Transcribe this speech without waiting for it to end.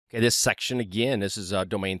Okay, this section again, this is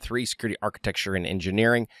Domain 3, Security Architecture and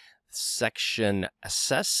Engineering, Section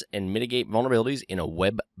Assess and Mitigate Vulnerabilities in a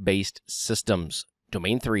Web-Based Systems.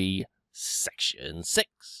 Domain 3, Section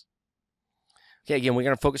 6. Okay, again, we're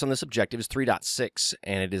going to focus on this objective. It's 3.6,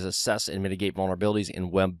 and it is Assess and Mitigate Vulnerabilities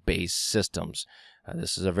in Web-Based Systems.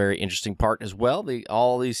 This is a very interesting part as well.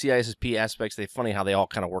 All these CISSP aspects, they're funny how they all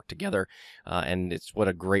kind of work together, and it's what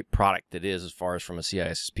a great product it is as far as from a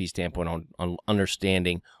CISSP standpoint on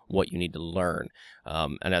understanding what you need to learn.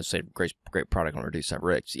 And I'd say great product on Reduced Cyber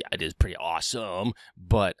Risks. Yeah, it is pretty awesome,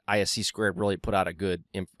 but ISC Squared really put out a good,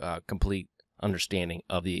 complete understanding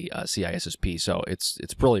of the CISSP. So it's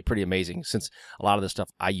really pretty amazing, since a lot of this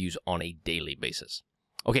stuff I use on a daily basis.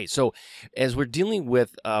 Okay, so as we're dealing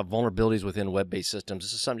with vulnerabilities within web-based systems,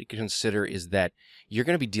 this is something you can consider, is that you're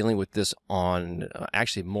going to be dealing with this on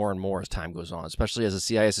actually more and more as time goes on, especially as a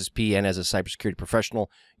CISSP and as a cybersecurity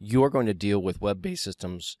professional. You're going to deal with web-based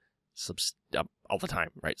systems all the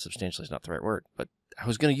time, right? Substantially is not the right word, but I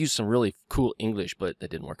was going to use some really cool English, but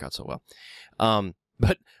that didn't work out so well.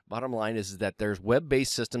 But bottom line is that there's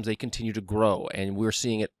web-based systems, they continue to grow, and we're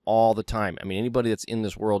seeing it all the time. I mean, anybody that's in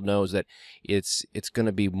this world knows that it's going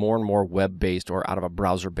to be more and more web-based or out of a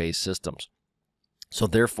browser-based systems. So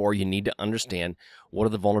therefore, you need to understand what are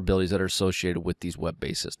the vulnerabilities that are associated with these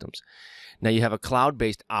web-based systems. Now, you have a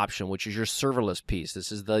cloud-based option, which is your serverless piece.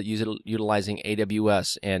 This is the utilizing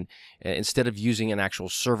AWS, and instead of using an actual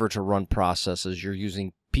server to run processes, you're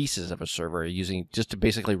using pieces of a server, using just to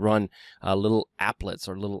basically run little applets,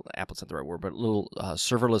 or little applets, not the right word, but little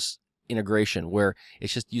serverless integration, where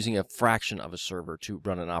it's just using a fraction of a server to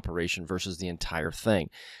run an operation versus the entire thing.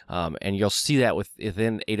 And you'll see that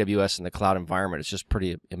within AWS and the cloud environment. It's just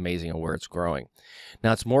pretty amazing on where it's growing.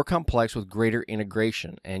 Now, it's more complex with greater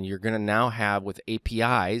integration, and you're going to now have with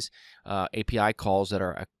APIs, API calls that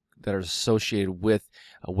are associated with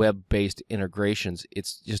web-based integrations.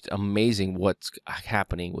 It's just amazing what's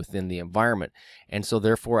happening within the environment. And so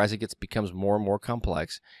therefore, as it becomes more and more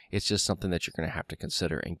complex, it's just something that you're going to have to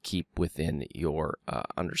consider and keep within your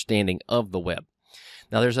understanding of the web.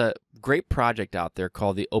 Now, there's a great project out there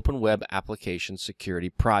called the Open Web Application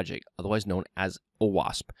Security Project, otherwise known as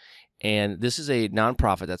OWASP. And this is a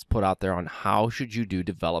nonprofit that's put out there on how should you do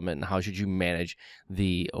development and how should you manage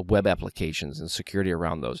the web applications and security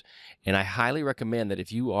around those. And I highly recommend that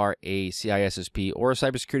if you are a CISSP or a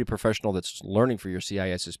cybersecurity professional that's learning for your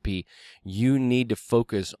CISSP, you need to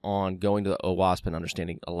focus on going to the OWASP and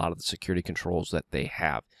understanding a lot of the security controls that they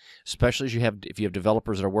have. Especially if you have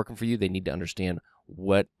developers that are working for you, they need to understand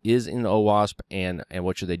what is in OWASP and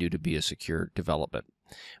what should they do to be a secure development.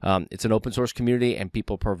 It's an open source community, and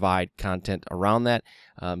people provide content around that.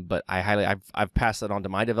 But I've passed that on to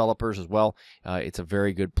my developers as well. It's a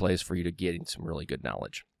very good place for you to get some really good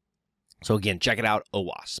knowledge. So again, check it out,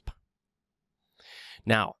 OWASP.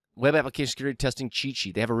 Now, Web Application Security Testing Cheat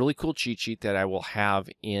Sheet. They have a really cool cheat sheet that I will have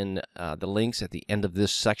in the links at the end of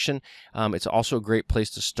this section. It's also a great place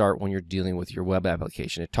to start when you're dealing with your web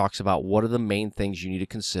application. It talks about what are the main things you need to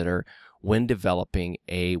consider when developing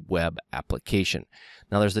a web application.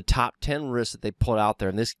 Now, there's the top 10 risks that they put out there,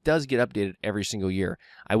 and this does get updated every single year.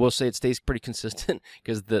 I will say it stays pretty consistent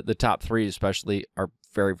because the top 3 especially are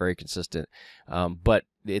very, very consistent. But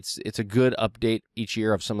it's a good update each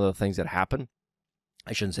year of some of the things that happen.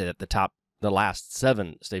 I shouldn't say that the last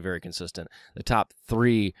 7 stay very consistent. The top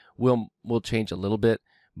 3 will change a little bit,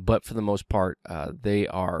 but for the most part, they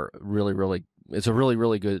are really, really. It's a really,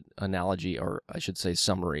 really good analogy, or I should say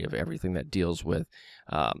summary, of everything that deals with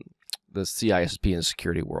the CISSP and the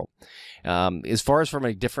security world. As far as from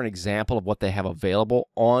a different example of what they have available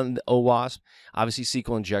on the OWASP, obviously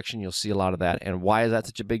SQL injection, you'll see a lot of that. And why is that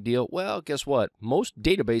such a big deal? Well, guess what? Most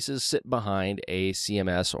databases sit behind a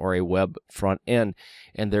CMS or a web front end,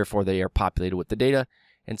 and therefore they are populated with the data.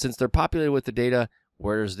 And since they're populated with the data,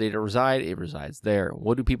 where does data reside? It resides there.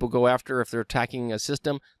 What do people go after if they're attacking a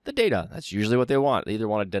system? The data. That's usually what they want. They either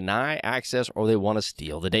want to deny access or they want to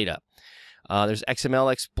steal the data. There's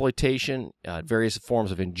XML exploitation, various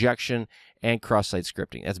forms of injection, and cross-site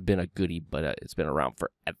scripting. That's been a goodie, but it's been around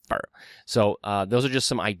forever. So those are just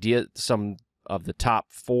some of the top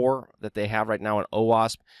 4 that they have right now in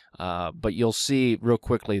OWASP. But you'll see real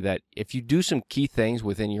quickly that if you do some key things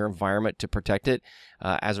within your environment to protect it,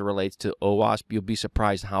 as it relates to OWASP, you'll be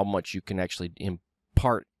surprised how much you can actually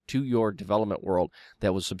impart to your development world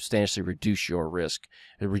that will substantially reduce your risk,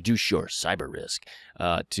 reduce your cyber risk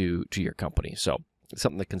to your company. So it's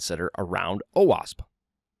something to consider around OWASP.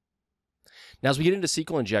 Now, as we get into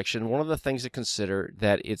SQL injection, one of the things to consider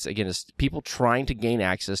that it's, again, is people trying to gain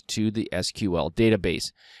access to the SQL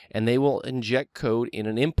database, and they will inject code in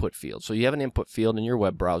an input field. So you have an input field in your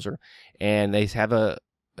web browser, and they have an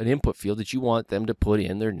input field that you want them to put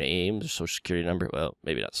in their name, their social security number. Well,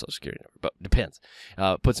 maybe not social security number, but depends.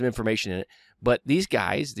 Put some information in it. But these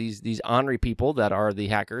guys, these ornery people that are the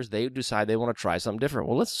hackers, they decide they want to try something different.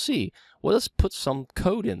 Well, let's see. Well, let's put some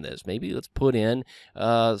code in this. Maybe let's put in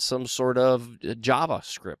some sort of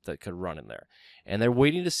JavaScript that could run in there. And they're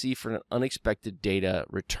waiting to see for an unexpected data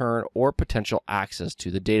return or potential access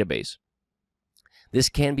to the database. This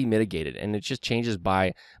can be mitigated, and it just changes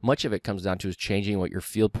by, much of it comes down to is changing what your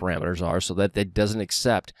field parameters are so that it doesn't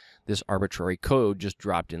accept this arbitrary code just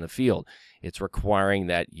dropped in the field. It's requiring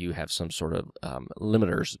that you have some sort of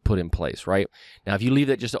limiters put in place, right? Now, if you leave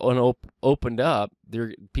that just opened up,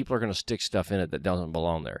 people are going to stick stuff in it that doesn't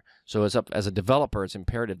belong there. So as a developer, it's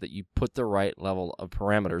imperative that you put the right level of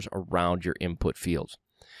parameters around your input fields.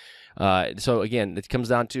 So again, it comes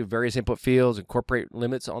down to various input fields, incorporate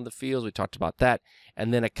limits on the fields. We talked about that.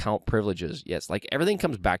 And then account privileges. Yes, like everything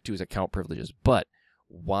comes back to is account privileges. But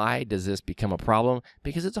why does this become a problem?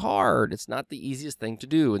 Because it's hard. It's not the easiest thing to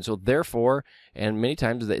do. And so therefore, and many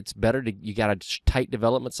times it's better you got a tight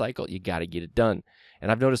development cycle. You got to get it done. And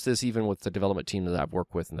I've noticed this even with the development team that I've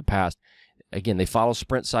worked with in the past. Again, they follow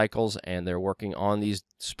sprint cycles and they're working on these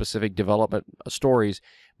specific development stories.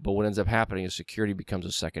 But what ends up happening is security becomes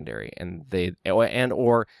a secondary, and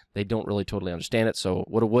or they don't really totally understand it. So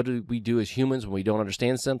what do we do as humans when we don't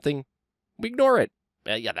understand something? We ignore it.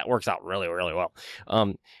 Yeah, that works out really, really well.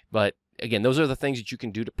 But again, those are the things that you can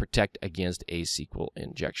do to protect against a SQL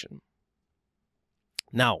injection.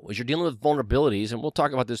 Now, as you're dealing with vulnerabilities, and we'll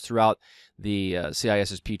talk about this throughout the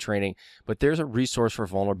CISSP training, but there's a resource for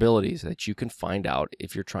vulnerabilities that you can find out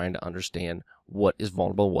if you're trying to understand what is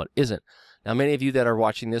vulnerable, what isn't. Now, many of you that are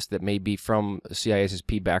watching this that may be from a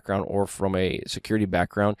CISSP background or from a security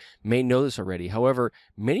background may know this already. However,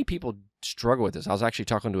 many people struggle with this. I was actually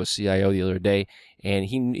talking to a CIO the other day, and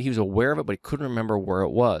he was aware of it, but he couldn't remember where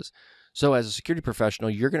it was. So as a security professional,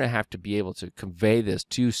 you're going to have to be able to convey this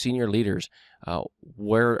to senior leaders.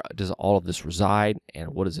 Where does all of this reside and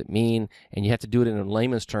what does it mean? And you have to do it in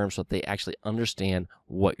layman's terms so that they actually understand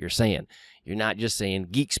what you're saying. You're not just saying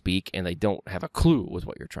geek speak and they don't have a clue with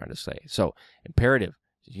what you're trying to say. So imperative.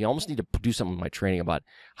 You almost need to do something in my training about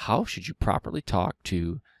how should you properly talk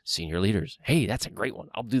to senior leaders. Hey, that's a great one.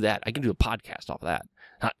 I'll do that. I can do a podcast off of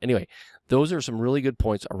that. Anyway, those are some really good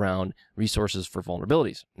points around resources for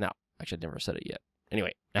vulnerabilities. Now, actually, I never said it yet.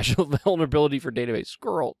 Anyway, National Vulnerability for Database.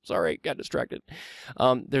 Squirrel. Sorry, got distracted.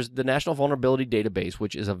 There's the National Vulnerability Database,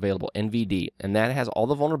 which is available, NVD, and that has all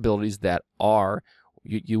the vulnerabilities that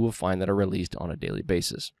you will find that are released on a daily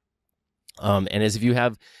basis. And as if you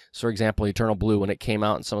have, for example, Eternal Blue, when it came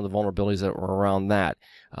out and some of the vulnerabilities that were around that,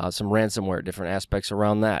 some ransomware, different aspects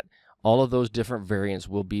around that, all of those different variants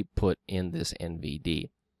will be put in this NVD.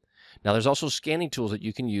 Now, there's also scanning tools that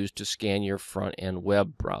you can use to scan your front-end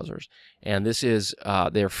web browsers. And this is,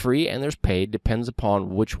 they're free and there's paid, depends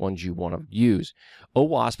upon which ones you want to use.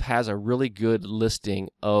 OWASP has a really good listing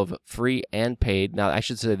of free and paid. Now, I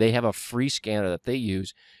should say they have a free scanner that they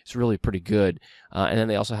use. It's really pretty good. And then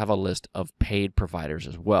they also have a list of paid providers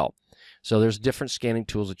as well. So there's different scanning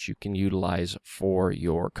tools that you can utilize for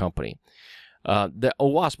your company. The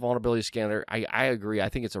OWASP vulnerability scanner, I agree. I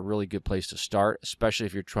think it's a really good place to start, especially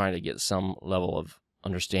if you're trying to get some level of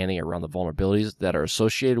understanding around the vulnerabilities that are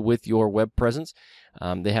associated with your web presence.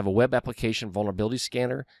 They have a web application vulnerability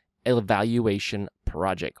scanner evaluation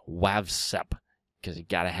project, WAVSEP, because you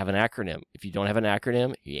got to have an acronym. If you don't have an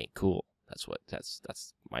acronym, you ain't cool. That's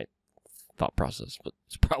my thought process, but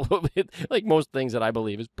it's probably, like most things that I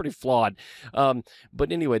believe, is pretty flawed.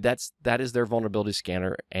 But anyway, that is their vulnerability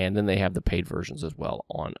scanner, and then they have the paid versions as well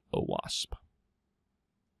on OWASP.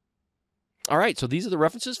 All right, so these are the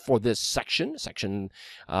references for this section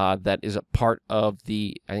that is a part of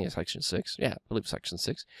the, I think it's section 6. Yeah, I believe section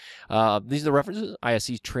 6. These are the references: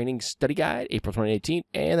 ISC Training Study Guide, April 2018,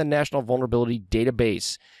 and the National Vulnerability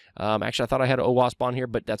Database. Actually, I thought I had OWASP on here,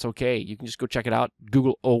 but that's okay. You can just go check it out.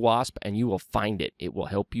 Google OWASP, and you will find it. It will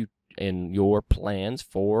help you in your plans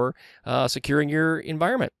for securing your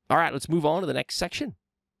environment. All right, let's move on to the next section.